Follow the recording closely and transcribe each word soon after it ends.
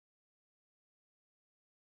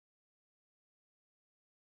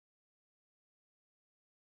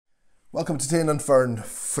Welcome to Tain and Fern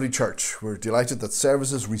Free Church. We're delighted that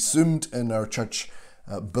services resumed in our church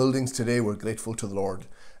buildings today. We're grateful to the Lord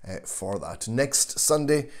for that. Next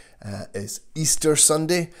Sunday is Easter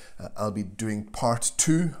Sunday. I'll be doing part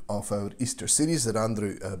 2 of our Easter series that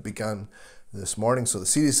Andrew began this morning. So the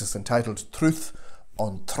series is entitled Truth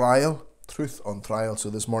on Trial. Truth on Trial. So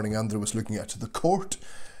this morning Andrew was looking at the court,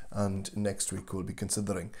 and next week we'll be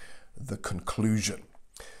considering the conclusion.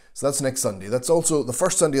 So that's next Sunday. That's also the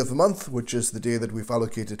first Sunday of the month, which is the day that we've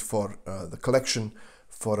allocated for the collection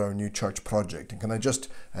for our new church project. And can I just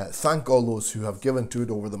thank all those who have given to it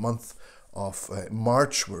over the month of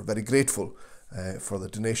March. We're very grateful for the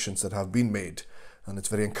donations that have been made, and it's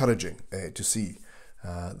very encouraging to see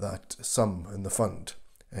that sum in the fund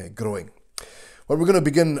growing. Well, we're going to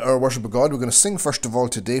begin our worship of God. We're going to sing first of all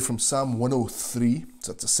today from Psalm 103.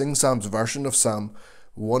 So that's a Sing Psalms version of Psalm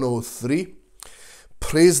 103.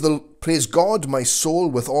 Praise God, my soul,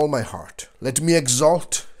 with all my heart. Let me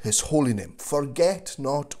exalt his holy name. Forget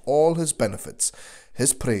not all his benefits.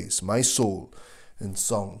 His praise, my soul, in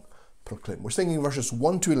song proclaim. We're singing verses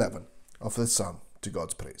 1 to 11 of this psalm to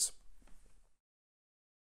God's praise.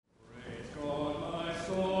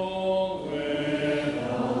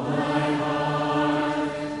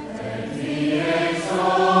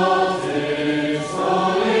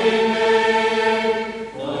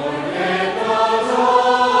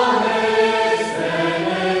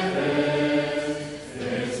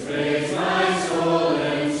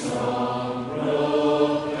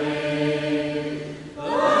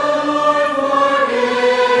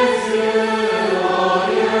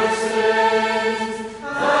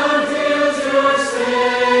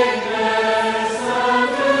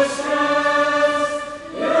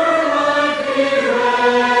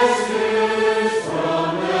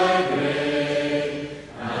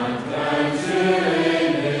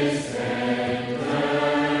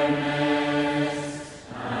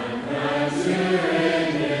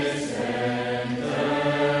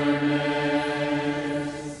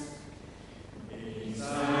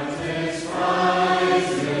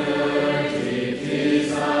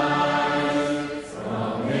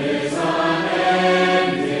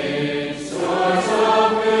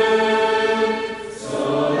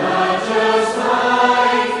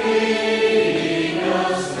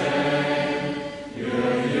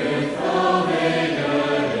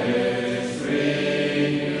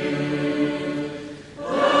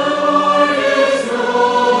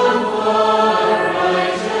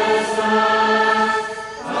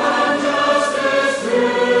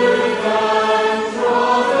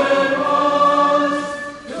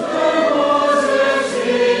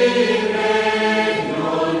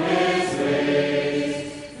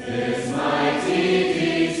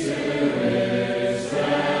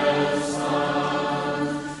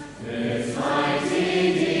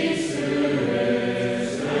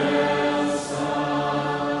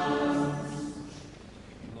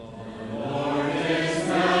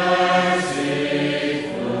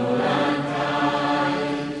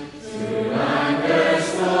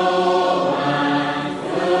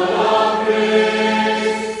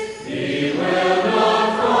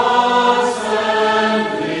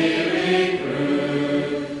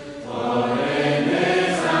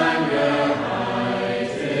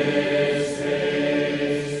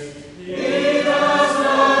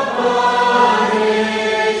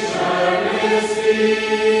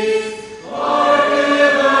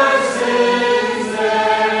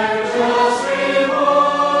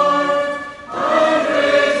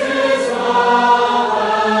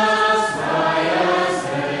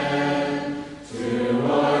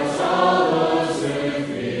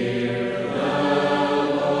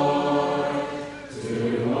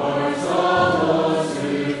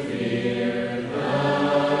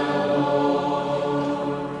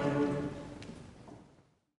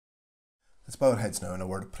 Bow our heads now in a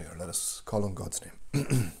word of prayer. Let us call on God's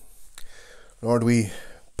name. Lord, we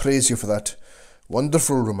praise you for that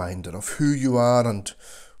wonderful reminder of who you are and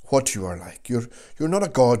what you are like. You're not a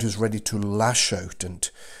God who's ready to lash out and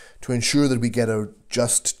to ensure that we get our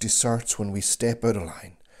just deserts when we step out of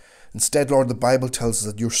line. Instead, Lord, the Bible tells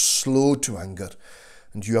us that you're slow to anger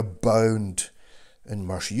and you abound in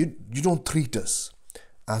mercy. You don't treat us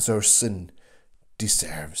as our sin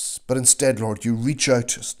deserves, but instead, Lord, you reach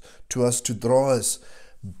out to us to draw us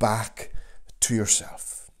back to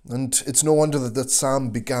yourself. And it's no wonder that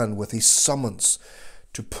psalm began with a summons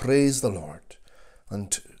to praise the Lord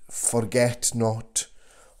and forget not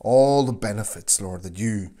all the benefits, Lord, that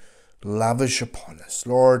you lavish upon us.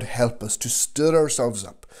 Lord, help us to stir ourselves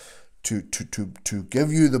up to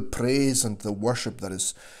give you the praise and the worship that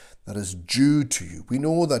is due to you. We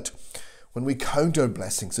know that when we count our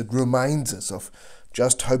blessings, it reminds us of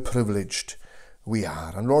just how privileged we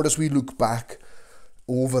are. And Lord, as we look back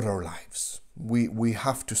over our lives, we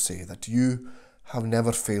have to say that you have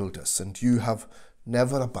never failed us and you have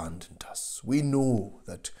never abandoned us. We know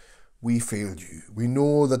that we failed you. We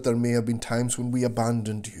know that there may have been times when we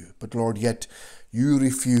abandoned you, but Lord, yet you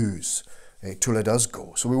refuse to let us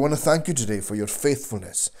go. So we want to thank you today for your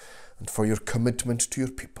faithfulness and for your commitment to your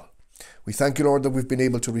people. We thank you, Lord, that we've been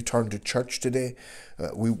able to return to church today.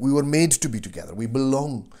 We were made to be together. We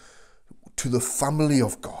belong to the family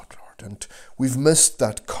of God, Lord, and we've missed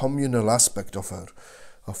that communal aspect of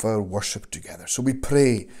our worship together. So we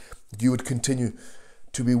pray that you would continue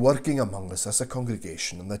to be working among us as a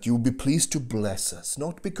congregation, and that you would be pleased to bless us,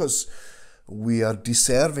 not because we are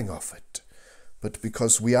deserving of it, but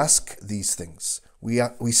because we ask these things.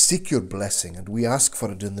 We seek your blessing, and we ask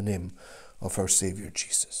for it in the name of our Saviour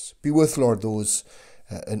Jesus. Be with, Lord, those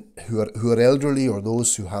who are elderly, or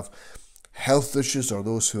those who have health issues, or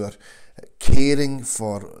those who are caring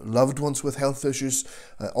for loved ones with health issues,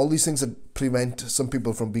 all these things that prevent some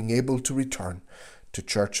people from being able to return to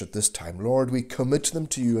church at this time. Lord, we commit them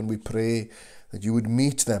to you, and we pray that you would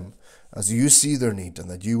meet them as you see their need, and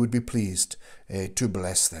that you would be pleased to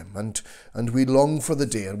bless them. And we long for the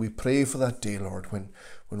day, and we pray for that day, Lord, when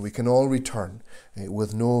we can all return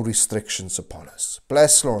with no restrictions upon us.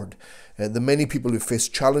 Bless, Lord, the many people who face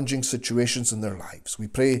challenging situations in their lives. We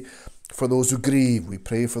pray for those who grieve. We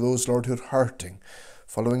pray for those, Lord, who are hurting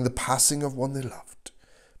following the passing of one they loved.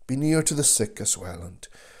 Be near to the sick as well, and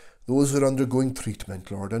those who are undergoing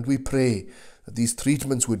treatment, Lord, and we pray that these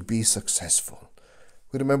treatments would be successful.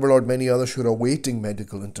 We remember, Lord, many others who are awaiting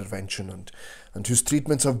medical intervention and whose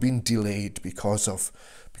treatments have been delayed because of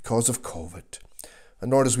COVID.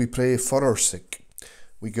 And Lord, as we pray for our sick,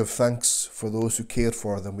 we give thanks for those who care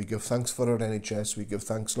for them. We give thanks for our NHS. We give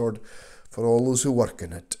thanks, Lord, for all those who work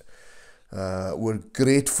in it. We're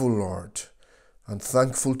grateful, Lord, and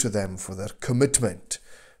thankful to them for their commitment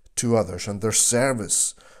to others and their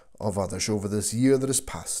service of others over this year that has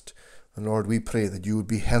passed. And Lord, we pray that you would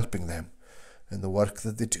be helping them in the work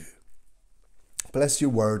that they do. Bless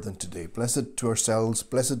your word then today. Bless it to ourselves.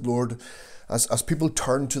 Bless it, Lord, as people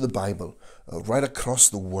turn to the Bible right across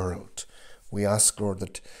the world. We ask, Lord,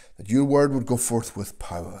 that your word would go forth with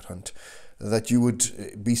power, and that you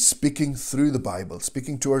would be speaking through the Bible,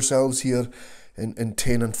 speaking to ourselves here in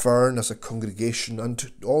Tain and Fern as a congregation, and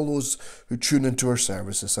to all those who tune into our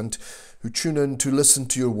services and who tune in to listen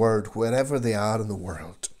to your word wherever they are in the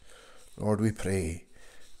world. Lord, we pray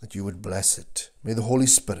that you would bless it. May the Holy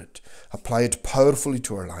Spirit apply it powerfully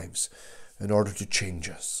to our lives in order to change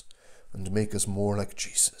us and make us more like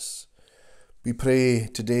Jesus. We pray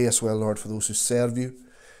today as well, Lord, for those who serve you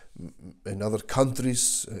in other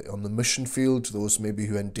countries, on the mission field, those maybe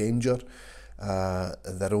who endanger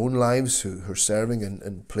their own lives, who are serving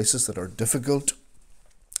in places that are difficult.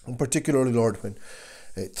 And particularly, Lord, when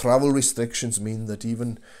travel restrictions mean that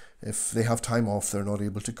even if they have time off, they're not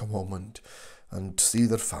able to come home and see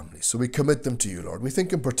their families. So we commit them to you, Lord. We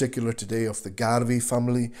think in particular today of the Garvey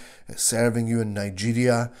family serving you in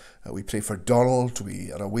Nigeria. We pray for Donald.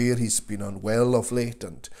 We are aware he's been unwell of late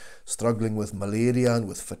and struggling with malaria and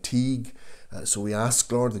with fatigue. So we ask,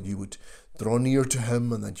 Lord, that you would draw near to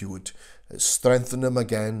him and that you would strengthen him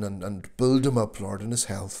again and build him up, Lord, in his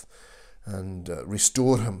health, and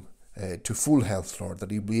restore him to full health, Lord,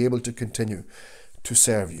 that he'll be able to continue to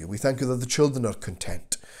serve you. We thank you that the children are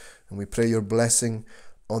content, and we pray your blessing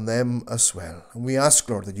on them as well. And we ask,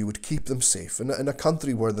 Lord, that you would keep them safe in a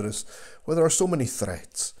country where there are so many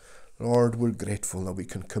threats. Lord, we're grateful that we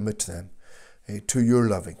can commit them to your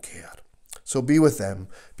loving care. So be with them,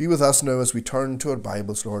 be with us now as we turn to our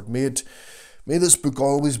Bibles, Lord. May this book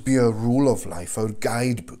always be our rule of life, our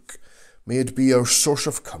guidebook. May it be our source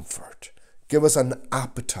of comfort. Give us an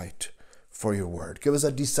appetite for your word. Give us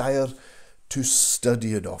a desire to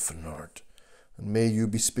study it often, Lord. And may you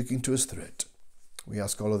be speaking to us through it. We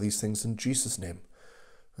ask all of these things in Jesus' name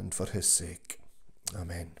and for his sake.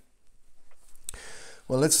 Amen.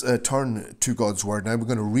 Well, let's turn to God's word now. We're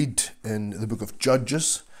going to read in the book of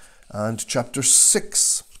Judges and chapter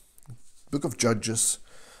 6. Book of Judges,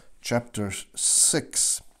 chapter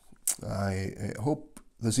 6. I hope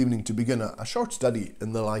this evening to begin a short study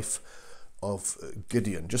in the life of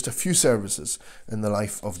Gideon. Just a few services in the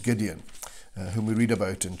life of Gideon, whom we read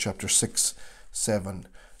about in chapter 6, 7,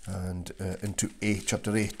 and into 8,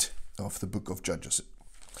 chapter 8 of the book of Judges.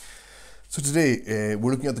 So today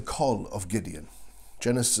we're looking at the call of Gideon.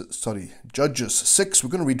 Judges 6. We're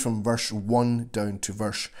going to read from verse 1 down to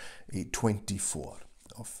verse 24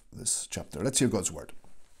 of this chapter. Let's hear God's word.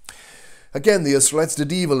 Again, the Israelites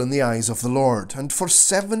did evil in the eyes of the Lord, and for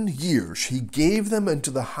 7 years he gave them into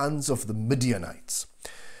the hands of the Midianites.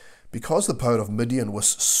 Because the power of Midian was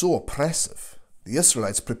so oppressive, the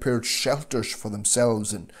Israelites prepared shelters for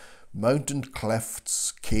themselves in mountain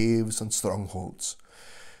clefts, caves, and strongholds.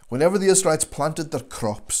 Whenever the Israelites planted their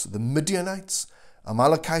crops, the Midianites,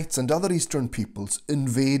 Amalekites, and other eastern peoples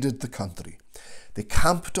invaded the country. They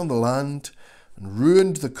camped on the land and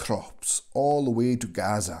ruined the crops all the way to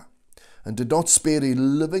Gaza, and did not spare a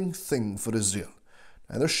living thing for Israel,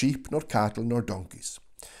 neither sheep, nor cattle, nor donkeys.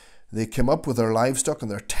 They came up with their livestock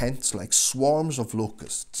and their tents like swarms of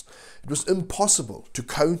locusts. It was impossible to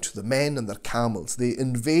count the men and their camels. They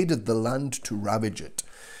invaded the land to ravage it.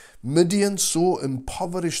 Midian so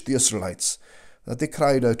impoverished the Israelites that they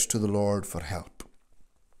cried out to the Lord for help.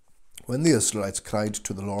 When the Israelites cried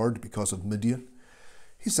to the Lord because of Midian,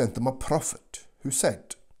 he sent them a prophet who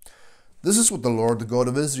said, "This is what the Lord, the God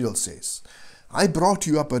of Israel, says. I brought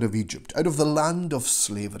you up out of Egypt, out of the land of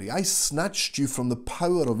slavery. I snatched you from the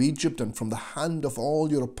power of Egypt and from the hand of all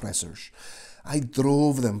your oppressors. I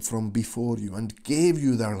drove them from before you and gave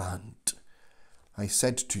you their land. I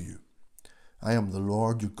said to you, I am the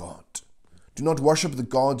Lord your God. Do not worship the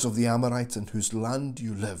gods of the Amorites in whose land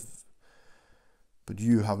you live. But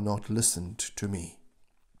you have not listened to me."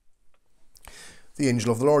 The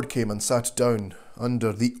angel of the Lord came and sat down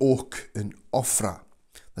under the oak in Ophrah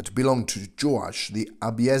that belonged to Joash the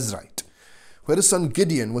Abiezrite, where his son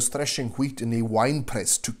Gideon was threshing wheat in a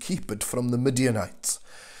winepress to keep it from the Midianites.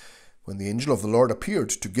 When the angel of the Lord appeared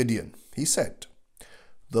to Gideon, he said,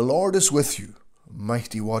 "The Lord is with you,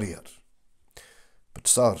 mighty warrior." "But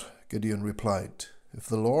sir," Gideon replied, "if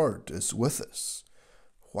the Lord is with us,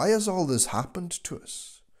 why has all this happened to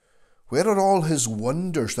us? Where are all his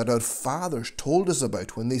wonders that our fathers told us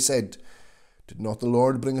about when they said, 'Did not the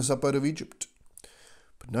Lord bring us up out of Egypt?'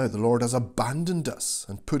 But now the Lord has abandoned us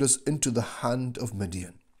and put us into the hand of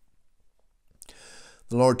Midian."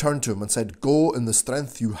 The Lord turned to him and said, "Go in the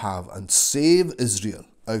strength you have and save Israel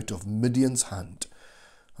out of Midian's hand.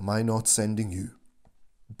 Am I not sending you?"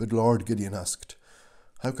 "But Lord," Gideon asked,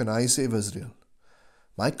 "how can I save Israel?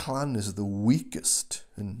 My clan is the weakest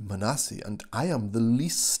in Manasseh, and I am the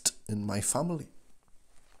least in my family."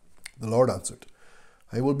 The Lord answered,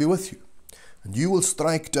 "I will be with you, and you will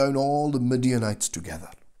strike down all the Midianites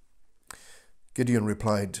together." Gideon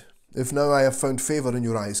replied, "If now I have found favor in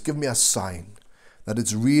your eyes, give me a sign that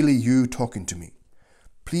it's really you talking to me.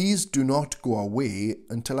 Please do not go away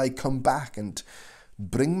until I come back and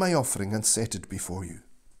bring my offering and set it before you."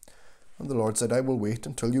 And the Lord said, "I will wait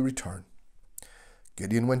until you return."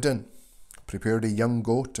 Gideon went in, prepared a young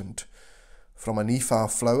goat, and from an ephah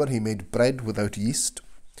of flour he made bread without yeast.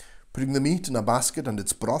 Putting the meat in a basket and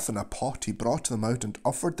its broth in a pot, he brought them out and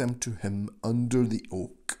offered them to him under the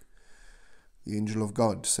oak. The angel of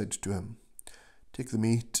God said to him, "Take the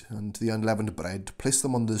meat and the unleavened bread, place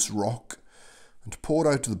them on this rock, and pour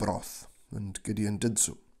out the broth." And Gideon did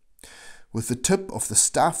so. With the tip of the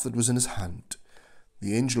staff that was in his hand,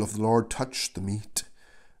 the angel of the Lord touched the meat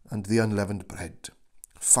and the unleavened bread.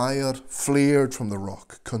 Fire flared from the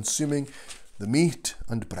rock, consuming the meat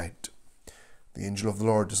and bread. The angel of the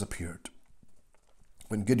Lord disappeared.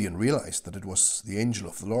 When Gideon realized that it was the angel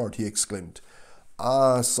of the Lord, he exclaimed,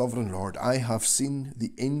 "Ah, sovereign Lord, I have seen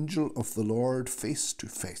the angel of the Lord face to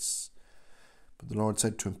face." But the Lord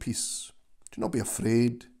said to him, "Peace, do not be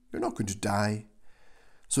afraid, you're not going to die."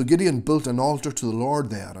 So Gideon built an altar to the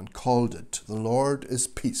Lord there and called it, "The Lord is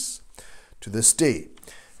Peace." To this day,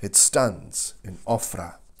 it stands in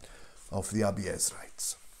Ophrah of the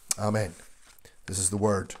Abiezrites. Amen. This is the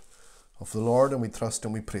word of the Lord, and we trust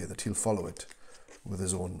and we pray that he'll follow it with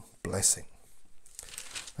his own blessing.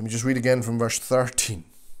 Let me just read again from verse 13.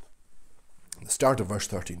 The start of verse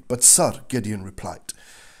 13. "But sir," Gideon replied,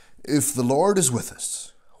 "if the Lord is with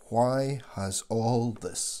us, why has all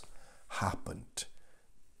this happened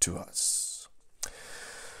to us?"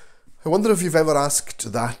 I wonder if you've ever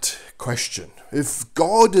asked that question. If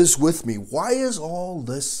God is with me, why is all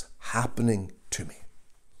this happening to me?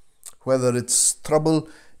 Whether it's trouble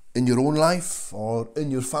in your own life or in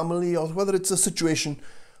your family, or whether it's a situation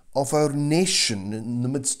of our nation in the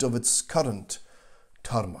midst of its current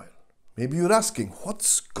turmoil. Maybe you're asking,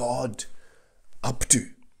 what's God up to?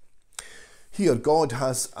 Here, God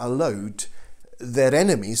has allowed their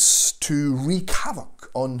enemies to wreak havoc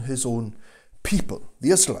on his own people,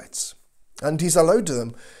 the Israelites. And he's allowed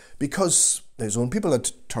them because his own people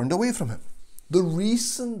had turned away from him. The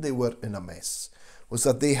reason they were in a mess was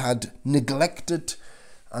that they had neglected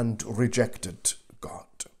and rejected God.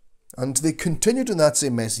 And they continued in that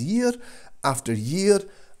same mess year after year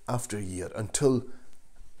after year until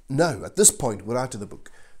now, at this point, we're out of the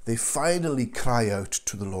book, they finally cry out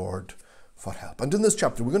to the Lord for help. And in this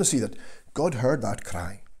chapter, we're going to see that God heard that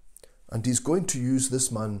cry, and he's going to use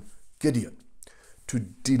this man, Gideon, to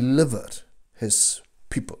deliver his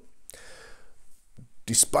people.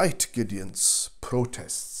 Despite Gideon's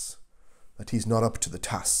protests that he's not up to the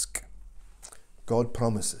task, God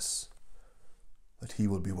promises that he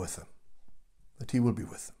will be with him. That he will be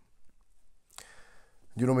with him.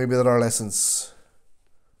 And maybe there are lessons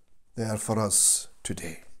there for us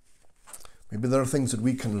today. Maybe there are things that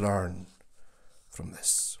we can learn from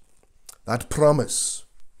this. That promise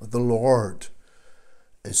that the Lord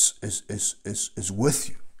is with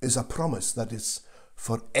you is a promise that is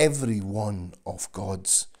for every one of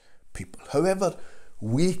God's people. However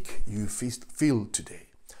weak you feel today,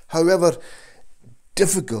 however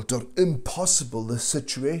difficult or impossible the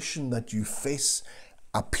situation that you face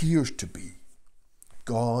appears to be,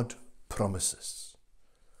 God promises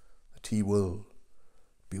that he will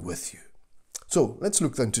be with you. So let's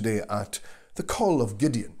look then today at the call of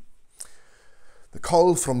Gideon, the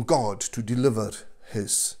call from God to deliver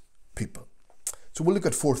his people. So we'll look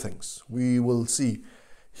at four things. We will see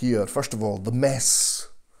here, first of all, the mess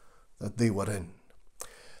that they were in,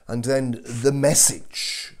 and then the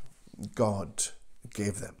message God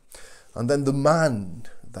gave them, and then the man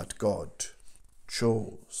that God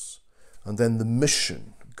chose, and then the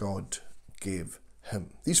mission God gave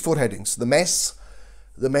him. These four headings: the mess,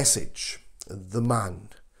 the message, the man,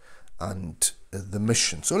 and the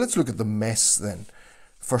mission. So let's look at the mess then,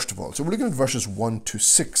 first of all. So we're looking at verses 1 to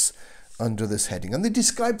 6 under this heading, and they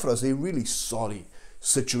describe for us a really sorry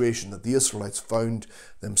situation that the Israelites found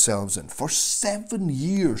themselves in. For 7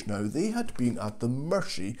 years now, they had been at the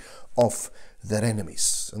mercy of their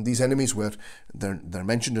enemies. And these enemies were, they're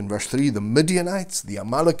mentioned in verse 3, the Midianites, the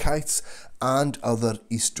Amalekites, and other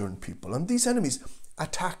eastern people. And these enemies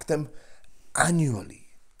attacked them annually,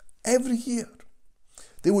 every year.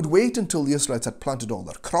 They would wait until the Israelites had planted all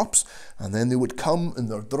their crops, and then they would come in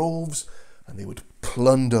their droves, and they would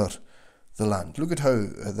plunder the land. Look at how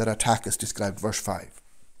their attack is described, verse 5.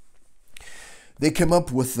 They came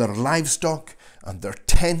up with their livestock and their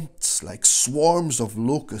tents like swarms of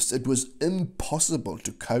locusts. It was impossible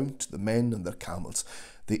to count the men and their camels.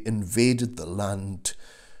 They invaded the land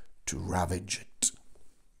to ravage it.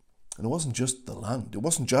 And it wasn't just the land. It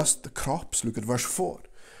wasn't just the crops. Look at verse 4.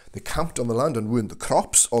 They camped on the land and ruined the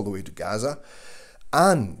crops all the way to Gaza,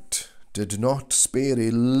 and did not spare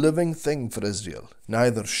a living thing for Israel,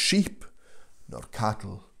 neither sheep, nor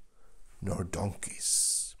cattle, nor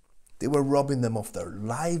donkeys. They were robbing them of their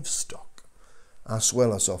livestock, as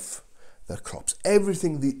well as of their crops.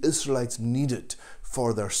 Everything the Israelites needed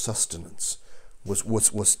for their sustenance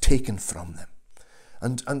was taken from them.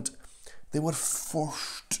 And they were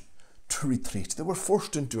forced to retreat. They were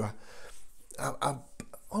forced into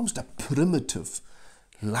almost a primitive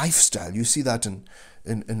lifestyle. You see that in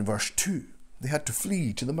verse 2. They had to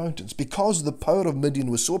flee to the mountains. Because the power of Midian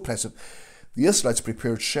was so oppressive, the Israelites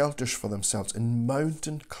prepared shelters for themselves in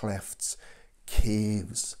mountain clefts,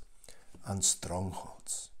 caves, and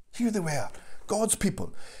strongholds. Here they were, God's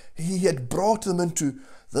people. He had brought them into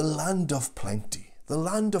the land of plenty, the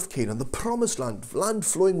land of Canaan, the promised land, land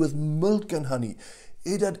flowing with milk and honey.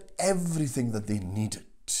 It had everything that they needed.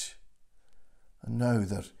 And now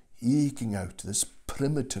they're eking out this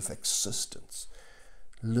primitive existence,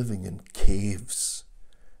 living in caves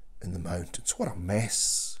in the mountains. What a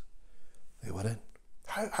mess they were in.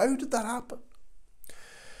 How did that happen?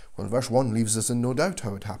 Well, verse 1 leaves us in no doubt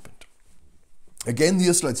how it happened. Again, the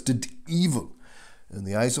Israelites did evil in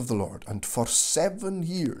the eyes of the Lord, and for 7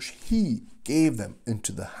 years he gave them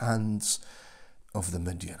into the hands of the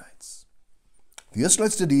Midianites. The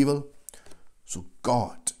Israelites did evil, so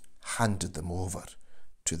God handed them over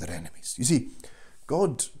to their enemies. You see,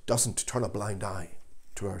 God doesn't turn a blind eye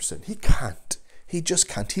to our sin. He can't. He just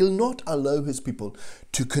can't. He'll not allow his people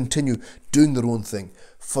to continue doing their own thing,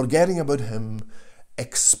 forgetting about him,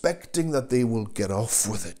 expecting that they will get off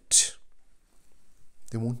with it.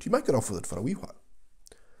 They won't. You might get off with it for a wee while,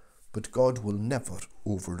 but God will never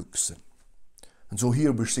overlook sin. And so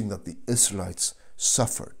here we're seeing that the Israelites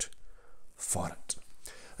suffered for it.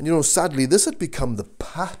 And sadly, this had become the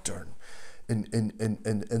pattern in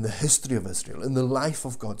the history of Israel, in the life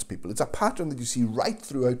of God's people. It's a pattern that you see right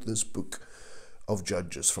throughout this book of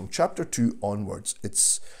Judges. From chapter 2 onwards,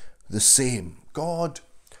 it's the same. God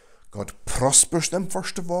prospers them,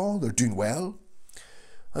 first of all. They're doing well.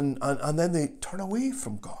 And then they turn away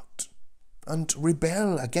from God and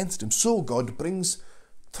rebel against him. So God brings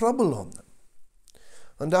trouble on them.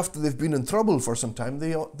 And after they've been in trouble for some time,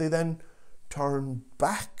 they then turn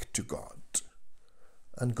back to God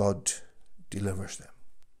and God delivers them.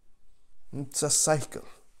 It's a cycle,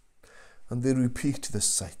 and they repeat this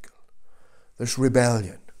cycle. There's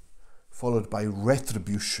rebellion, followed by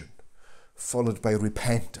retribution, followed by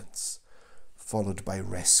repentance, followed by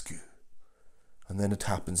rescue. And then it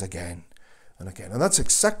happens again and again. And that's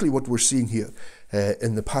exactly what we're seeing here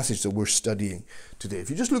in the passage that we're studying today. If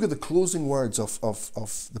you just look at the closing words of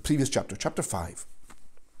the previous chapter, chapter 5,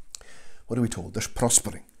 what are we told? There's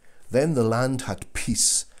prospering. Then the land had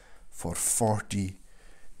peace for 40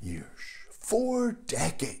 years. 4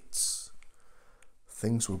 decades.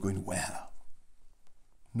 Things were going well.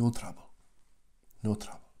 No trouble. No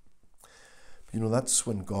trouble. That's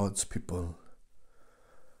when God's people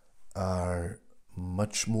are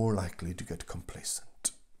much more likely to get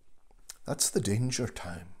complacent. That's the danger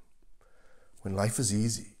time, when life is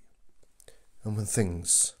easy and when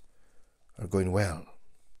things are going well.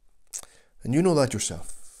 And you know that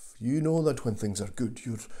yourself. You know that when things are good,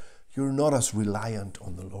 you're not as reliant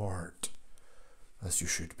on the Lord as you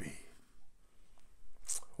should be.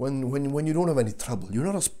 When you don't have any trouble, you're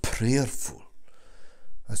not as prayerful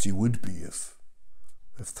as you would be if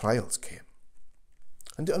trials came.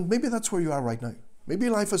 And maybe that's where you are right now. Maybe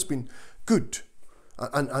life has been good,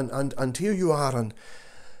 and here you are,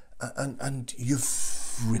 and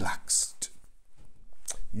you've relaxed.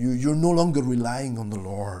 You're no longer relying on the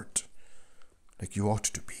Lord like you ought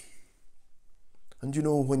to be. And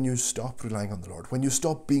when you stop relying on the Lord, when you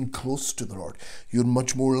stop being close to the Lord, you're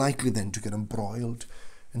much more likely then to get embroiled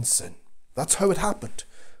in sin. That's how it happened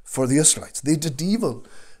for the Israelites. They did evil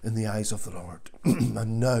in the eyes of the Lord,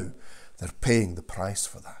 and now they're paying the price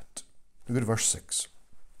for that. Look at verse 6.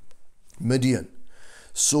 Midian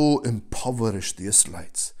so impoverished the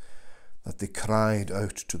Israelites that they cried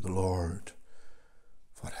out to the Lord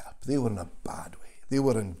for help. They were in a bad way. They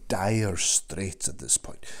were in dire straits at this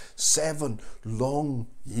point. 7 long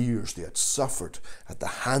years they had suffered at the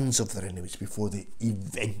hands of their enemies before they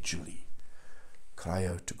eventually cry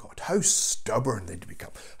out to God. How stubborn they'd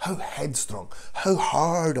become. How headstrong. How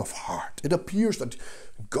hard of heart. It appears that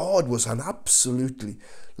God was an absolutely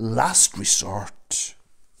last resort.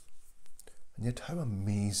 And yet how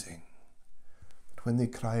amazing that when they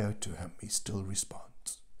cry out to him, he still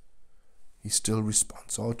responds. He still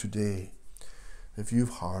responds. Oh, today, if you've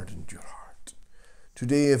hardened your heart,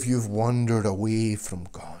 today if you've wandered away from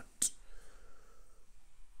God,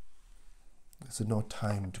 is it not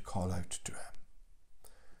time to call out to him?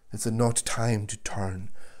 Is it not time to turn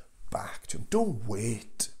back to him? Don't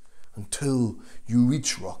wait until you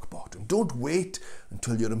reach rock bottom. Don't wait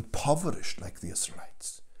until you're impoverished like the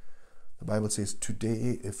Israelites. The Bible says,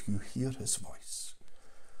 today, if you hear his voice,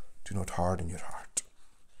 do not harden your heart.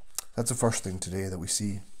 That's the first thing today that we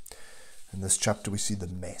see. In this chapter, we see the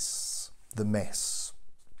mess. The mess.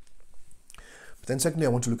 But then secondly, I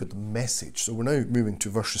want to look at the message. So we're now moving to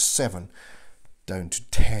verses 7 down to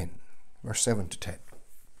 10. Verse 7 to 10.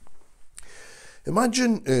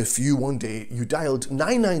 Imagine if one day you dialed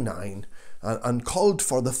 999 and called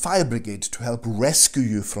for the fire brigade to help rescue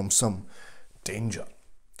you from some danger.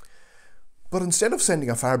 But instead of sending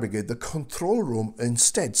a fire brigade, the control room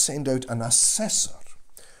instead sent out an assessor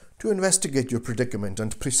to investigate your predicament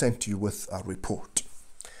and present you with a report.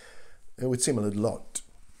 It would seem a little odd.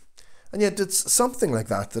 And yet it's something like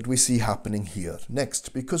that we see happening here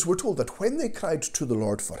next, because we're told that when they cried to the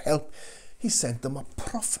Lord for help, he sent them a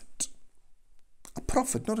prophet. A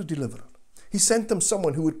prophet, not a deliverer. He sent them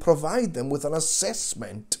someone who would provide them with an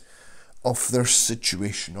assessment of their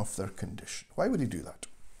situation, of their condition. Why would he do that?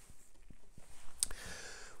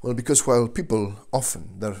 Well, because while people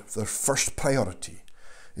often, their first priority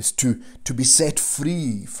is to be set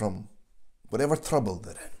free from whatever trouble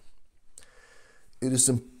they're in, it is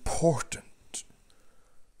important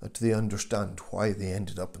that they understand why they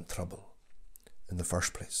ended up in trouble in the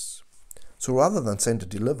first place. So rather than send a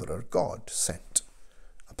deliverer, God sent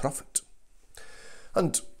a prophet.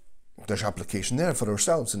 And there's application there for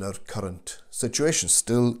ourselves in our current situation,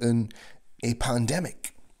 still in a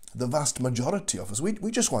pandemic. The vast majority of us,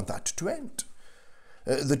 we just want that to end.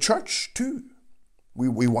 The church too.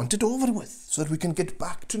 We want it over with so that we can get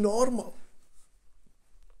back to normal.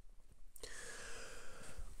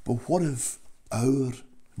 But what if our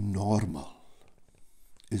normal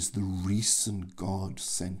is the reason God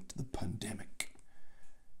sent the pandemic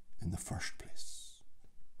in the first place?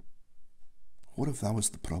 What if that was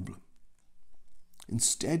the problem?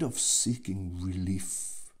 Instead of seeking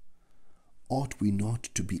relief, ought we not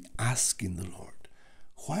to be asking the Lord,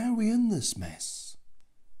 why are we in this mess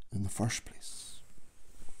in the first place?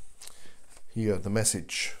 Here, the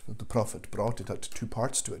message that the prophet brought, it had 2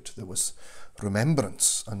 parts to it. There was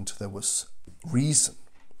remembrance and there was reason.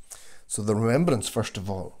 So the remembrance, first of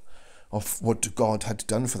all, of what God had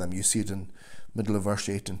done for them. You see it in middle of verse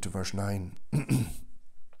 8 into verse 9. In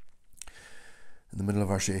the middle of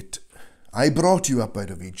verse 8, I brought you up out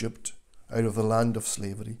of Egypt, out of the land of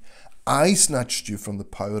slavery. I snatched you from the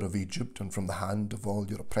power of Egypt and from the hand of all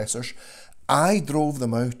your oppressors. I drove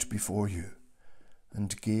them out before you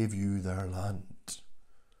and gave you their land.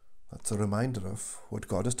 That's a reminder of what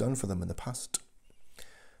God has done for them in the past.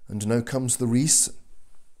 And now comes the reason.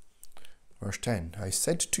 Verse 10, I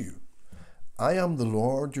said to you, I am the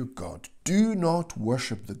Lord your God. Do not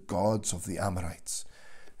worship the gods of the Amorites,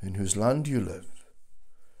 in whose land you live.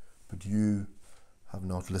 But you have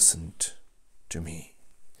not listened to me.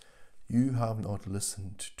 You have not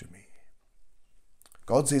listened to me.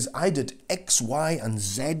 God says, I did X, Y, and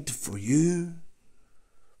Z for you.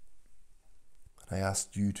 And I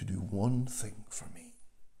asked you to do one thing for me.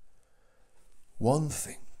 One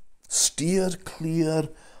thing. Steer clear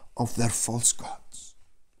of their false gods.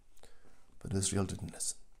 But Israel didn't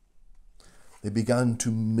listen. They began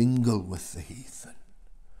to mingle with the heathen.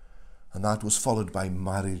 And that was followed by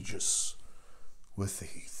marriages with the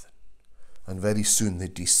heathen. And very soon they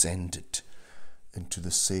descended into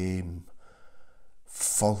the same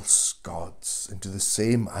false gods, into the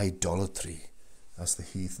same idolatry as the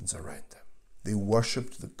heathens around them. They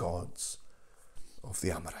worshipped the gods of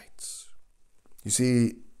the Amorites. You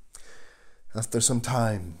see, after some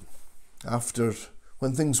time,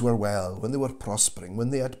 when things were well, when they were prospering, when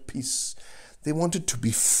they had peace, they wanted to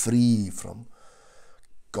be free from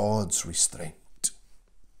God's restraint.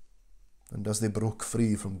 And as they broke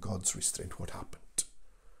free from God's restraint, what happened?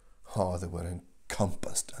 Oh, they were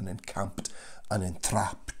encompassed and encamped and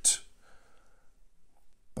entrapped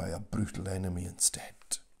by a brutal enemy instead.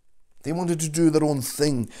 They wanted to do their own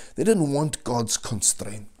thing. They didn't want God's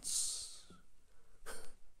constraints.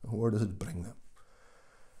 And where does it bring them?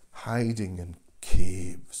 Hiding in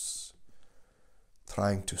caves,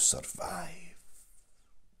 trying to survive.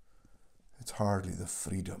 It's hardly the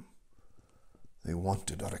freedom they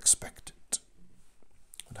wanted or expected.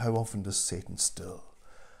 And how often does Satan still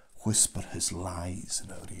whisper his lies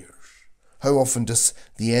in our ears? How often does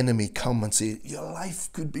the enemy come and say, your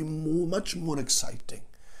life could be much more exciting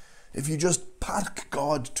if you just park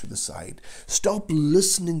God to the side. Stop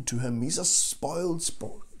listening to him. He's a spoiled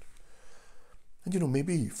sport. And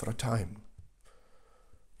maybe for a time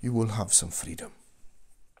you will have some freedom.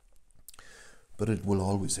 But it will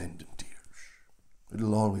always end in tears. It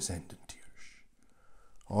will always end in tears.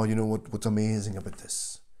 Oh, what's amazing about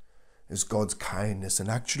this is God's kindness in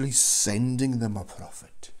actually sending them a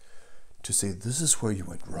prophet to say, this is where you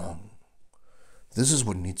went wrong. This is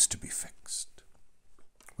what needs to be fixed.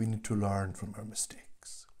 We need to learn from our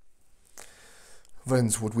mistakes.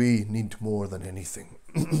 Friends, what we need more than anything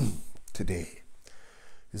today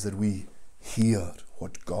is that we hear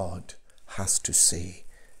what God has to say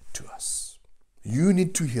to us. You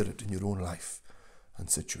need to hear it in your own life and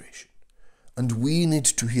situation. And we need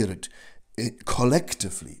to hear it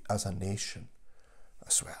collectively as a nation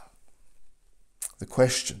as well. The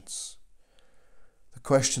questions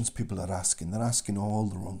people are asking, they're asking all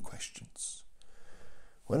the wrong questions.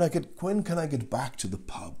 When can I get back to the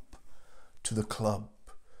pub, to the club,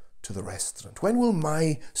 to the restaurant? When will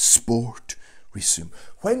my sport resume?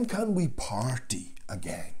 When can we party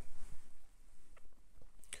again?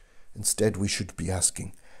 Instead, we should be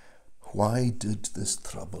asking, why did this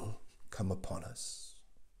trouble come upon us?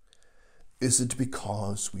 Is it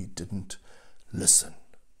because we didn't listen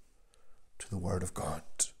to the word of God?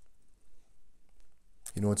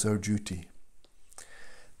 It's our duty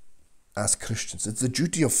as Christians. It's the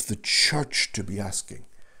duty of the church to be asking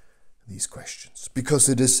these questions, because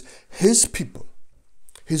it is his people,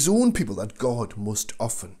 his own people, that God most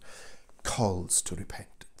often calls to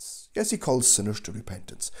repentance. Yes, he calls sinners to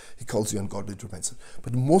repentance. He calls the ungodly to repentance.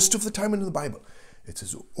 But most of the time in the Bible, it's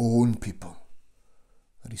his own people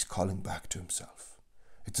that he's calling back to himself.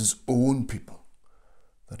 It's his own people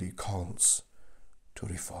that he calls to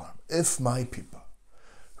reform. If my people,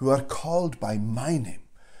 who are called by my name,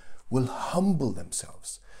 will humble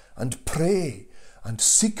themselves and pray and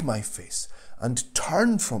seek my face and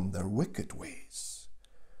turn from their wicked ways,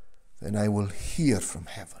 then I will hear from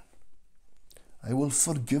heaven. I will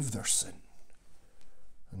forgive their sin,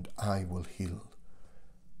 and I will heal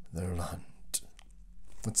their land.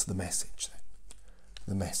 What's the message then?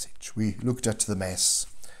 The message. We looked at the mess.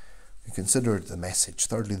 We considered the message.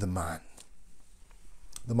 Thirdly, the man.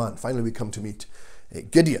 The man. Finally, we come to meet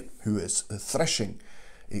Gideon, who is threshing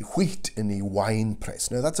wheat in a wine press.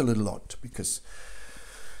 Now, that's a little odd, because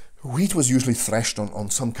wheat was usually threshed on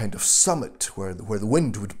some kind of summit where the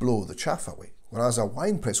wind would blow the chaff away. whereas a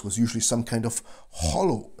winepress was usually some kind of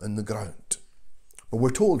hollow in the ground. But we're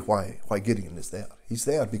told why Gideon is there. He's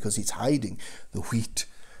there because he's hiding the wheat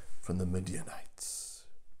from the Midianites.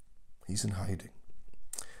 He's in hiding.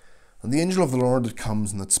 And the angel of the Lord that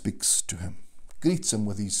comes and that speaks to him greets him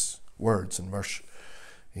with these words in verse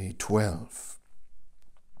 12.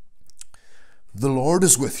 The Lord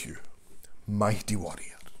is with you, mighty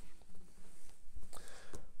warrior.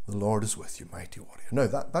 The Lord is with you, mighty warrior. Now,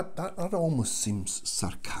 that almost seems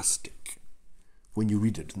sarcastic when you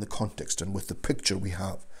read it in the context and with the picture we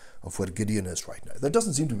have of where Gideon is right now. There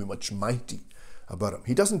doesn't seem to be much mighty about him.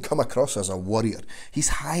 He doesn't come across as a warrior. He's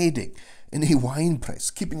hiding in a wine press,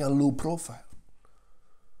 keeping a low profile.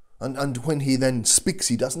 And when he then speaks,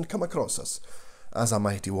 he doesn't come across as a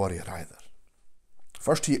mighty warrior either.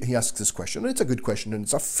 First, he asks this question, and it's a good question, and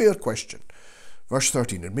it's a fair question. Verse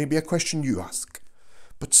 13, it may be a question you ask.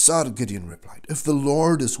 But Sir, Gideon replied, if the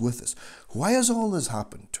Lord is with us, why has all this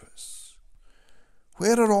happened to us?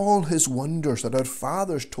 Where are all his wonders that our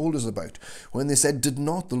fathers told us about when they said, did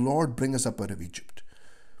not the Lord bring us up out of Egypt?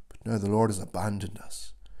 But now the Lord has abandoned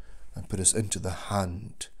us and put us into the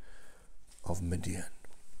hand of Midian.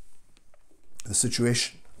 The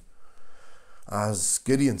situation, as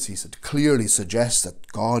Gideon sees it, clearly suggests that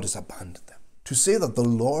God has abandoned them. To say that the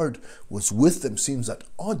Lord was with them seems at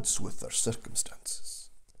odds with their circumstances.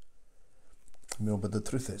 But the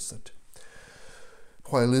truth is that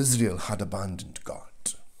while Israel had abandoned God,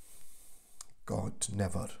 God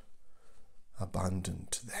never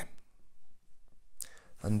abandoned them.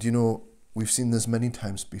 And we've seen this many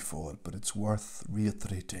times before, but it's worth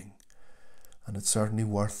reiterating, and it's certainly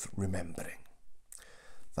worth remembering,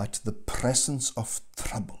 that the presence of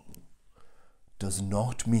trouble does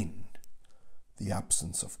not mean the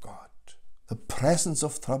absence of God. The presence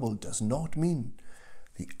of trouble does not mean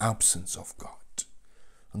the absence of God.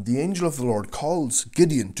 And the angel of the Lord calls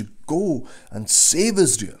Gideon to go and save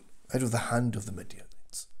Israel out of the hand of the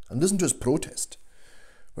Midianites. And listen to his protest.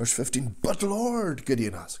 Verse 15, but Lord,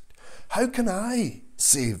 Gideon asked, how can I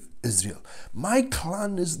save Israel? My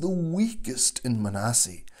clan is the weakest in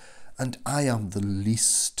Manasseh, and I am the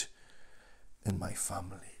least in my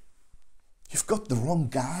family. You've got the wrong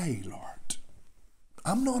guy, Lord.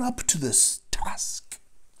 I'm not up to this task.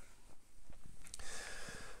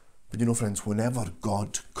 But friends, whenever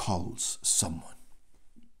God calls someone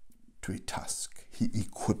to a task, he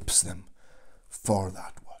equips them for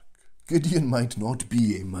that work. Gideon might not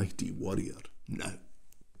be a mighty warrior now,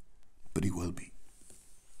 but he will be.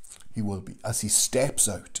 He will be, as he steps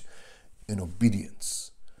out in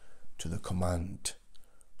obedience to the command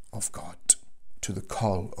of God, to the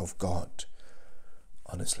call of God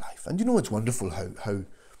on his life. And it's wonderful how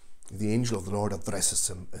the angel of the Lord addresses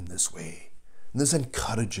him in this way, in this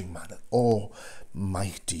encouraging manner. Oh,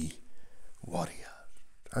 mighty warrior.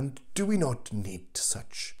 And do we not need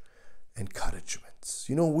such encouragements?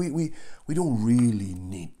 We don't really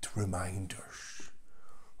need reminders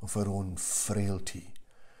of our own frailty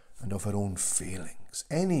and of our own failings.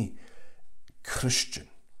 Any Christian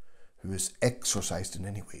who is exercised in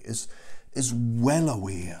any way is well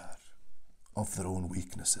aware of their own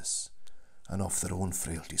weaknesses and of their own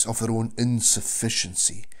frailties, of their own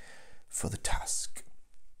insufficiency for the task.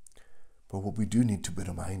 But what we do need to be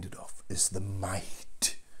reminded of is the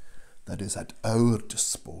might that is at our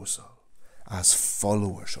disposal as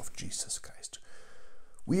followers of Jesus Christ.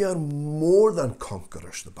 We are more than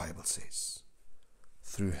conquerors, the Bible says,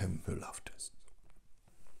 through him who loved us.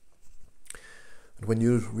 And when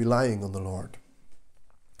you're relying on the Lord,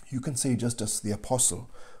 you can say just as the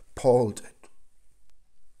Apostle Paul did,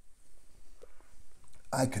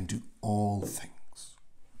 I can do all things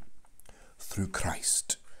through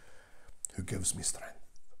Christ who gives me strength.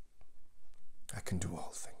 I can do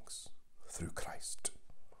all things through Christ.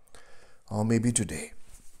 Or maybe today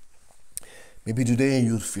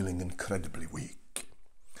you're feeling incredibly weak.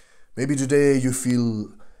 Maybe today you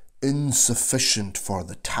feel insufficient for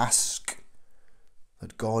the task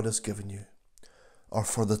that God has given you, or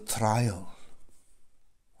for the trial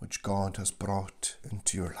which God has brought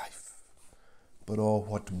into your life. But oh,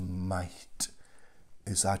 what might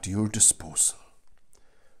is at your disposal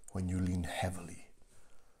when you lean heavily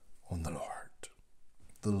on the Lord.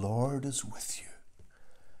 The Lord is with you,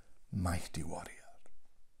 mighty warrior.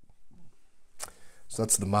 So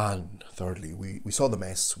that's the man, thirdly. We saw the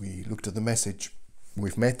mess, we looked at the message,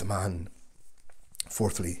 we've met the man.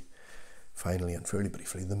 Fourthly, finally and fairly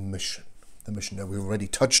briefly, the mission. The mission. Now, we've already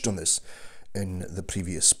touched on this in the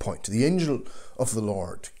previous point. The angel of the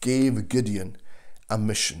Lord gave Gideon a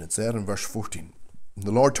mission. It's there in verse 14. And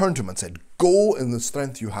the Lord turned to him and said, go in the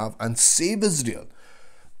strength you have and save Israel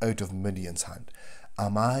out of Midian's hand.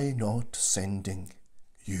 Am I not sending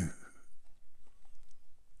you?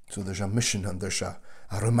 So there's a mission and there's a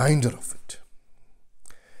reminder of it.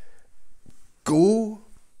 Go,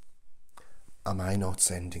 am I not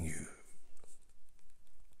sending you?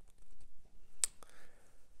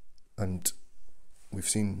 And we've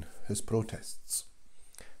seen his protests.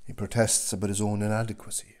 He protests about his own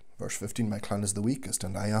inadequacy. Verse 15, my clan is the weakest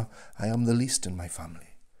and I am the least in my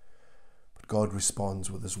family. But God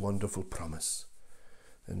responds with his wonderful promise.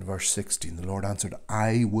 In verse 16, the Lord answered,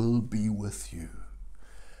 I will be with you,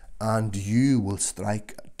 and you will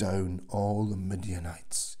strike down all the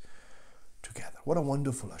Midianites together. What a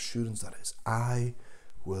wonderful assurance that is. I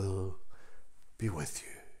will be with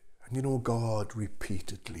you. And you know, God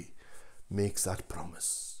repeatedly makes that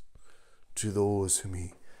promise to those whom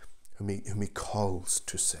he calls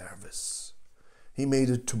to service. He made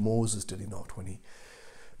it to Moses, did he not, when he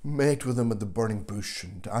met with him at the burning bush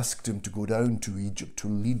and asked him to go down to Egypt to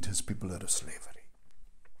lead his people out of slavery.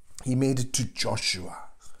 He made it to Joshua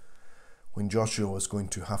when Joshua was going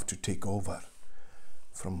to have to take over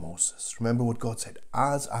from Moses. Remember what God said,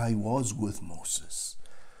 as I was with Moses,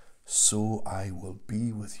 so I will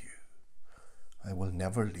be with you. I will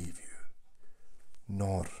never leave you,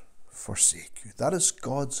 nor forsake you. That is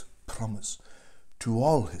God's promise to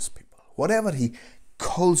all his people. Whatever he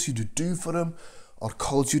calls you to do for him or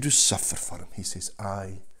calls you to suffer for him, he says,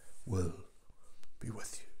 I will be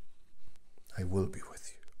with you. I will be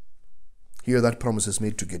with you. Here that promise is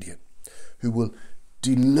made to Gideon, who will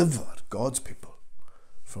deliver God's people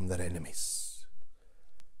from their enemies.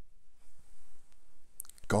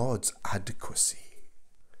 God's adequacy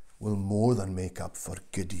will more than make up for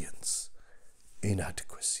Gideon's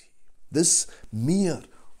inadequacy. This mere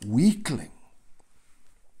weakling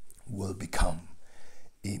will become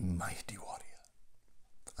a mighty warrior.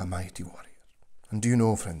 A mighty warrior. And do you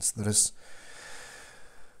know, friends,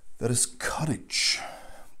 there is courage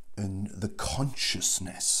in the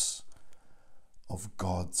consciousness of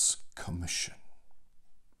God's commission.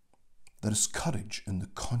 There is courage in the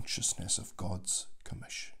consciousness of God's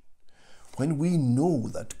commission. When we know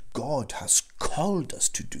that God has called us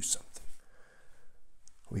to do something,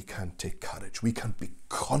 we can take courage. We can be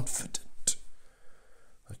confident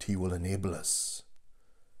that he will enable us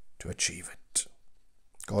to achieve it.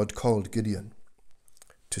 God called Gideon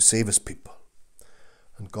to save his people,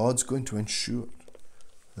 and God's going to ensure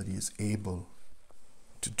that he is able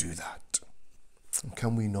to do that. And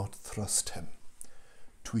can we not trust him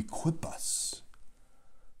to equip us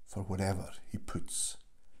for whatever he puts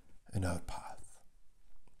in our path?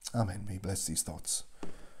 Amen. May he bless these thoughts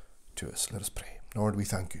to us. Let us pray. Lord, we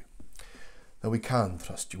thank you that we can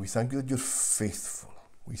trust you. We thank you that you're faithful.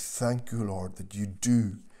 We thank you, Lord, that you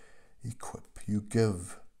do equip. You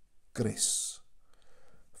give grace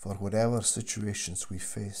for whatever situations we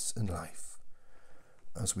face in life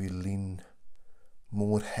as we lean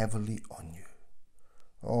more heavily on you.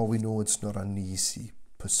 Oh, we know it's not an easy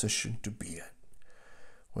position to be in,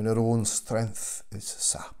 when our own strength is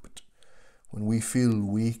sapped, when we feel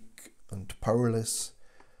weak and powerless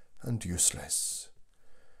and useless.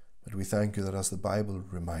 But we thank you that, as the Bible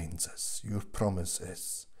reminds us, your promise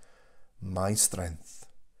is, my strength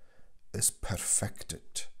is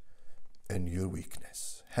perfected in your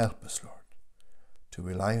weakness. Help us, Lord, to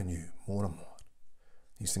rely on you more and more.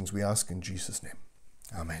 These things we ask in Jesus' name.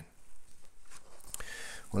 Amen.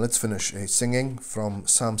 Well, let's finish singing from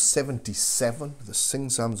Psalm 77, the Sing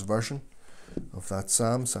Psalms version of that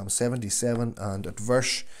psalm, Psalm 77, and at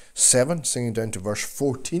verse 7, singing down to verse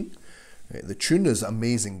 14. The tune is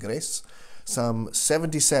Amazing Grace. Psalm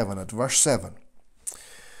 77 at verse 7.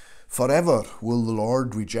 Forever will the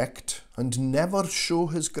Lord reject and never show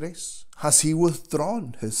his grace? Has he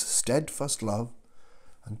withdrawn his steadfast love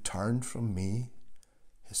and turned from me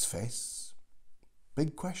his face?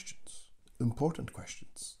 Big questions, important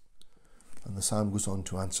questions. And the psalm goes on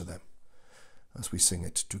to answer them as we sing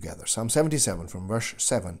it together. Psalm 77 from verse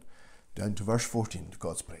 7 down to verse 14, to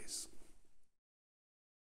God's praise.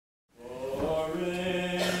 Ah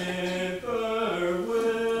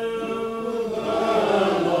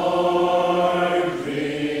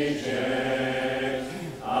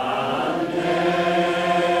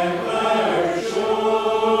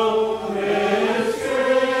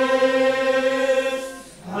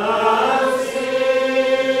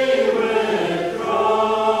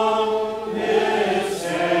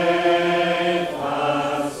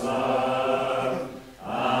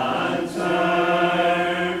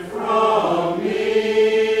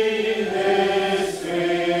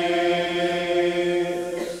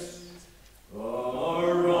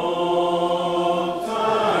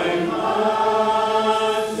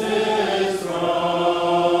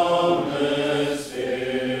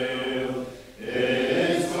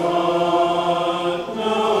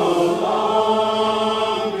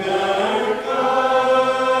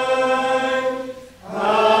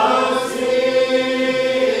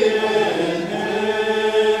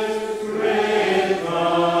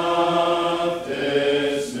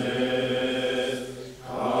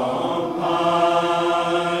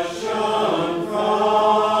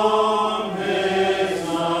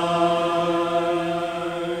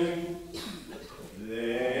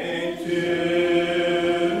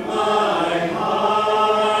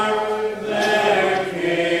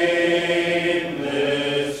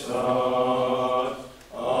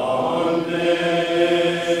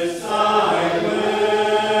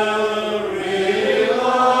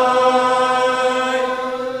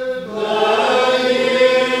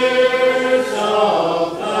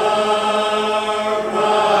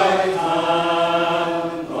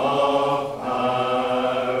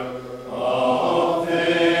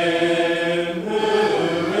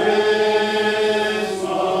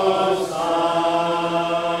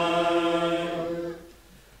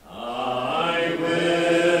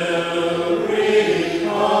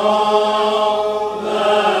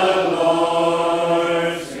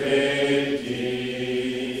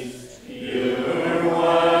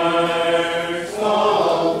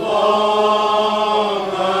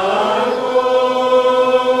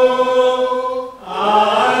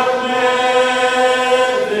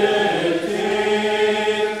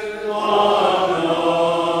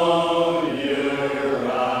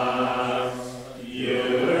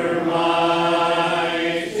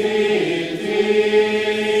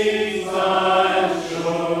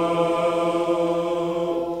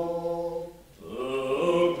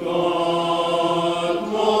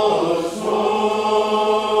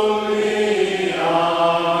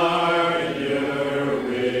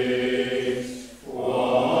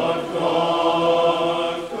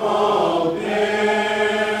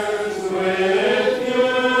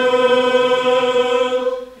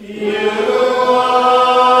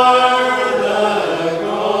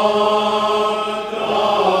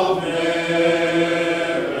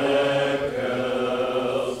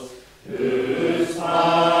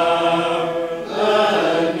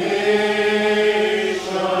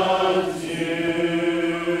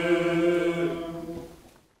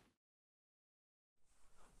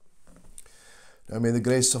Now may the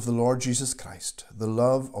grace of the Lord Jesus Christ, the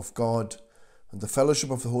love of God, and the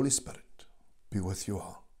fellowship of the Holy Spirit be with you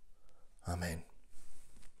all. Amen.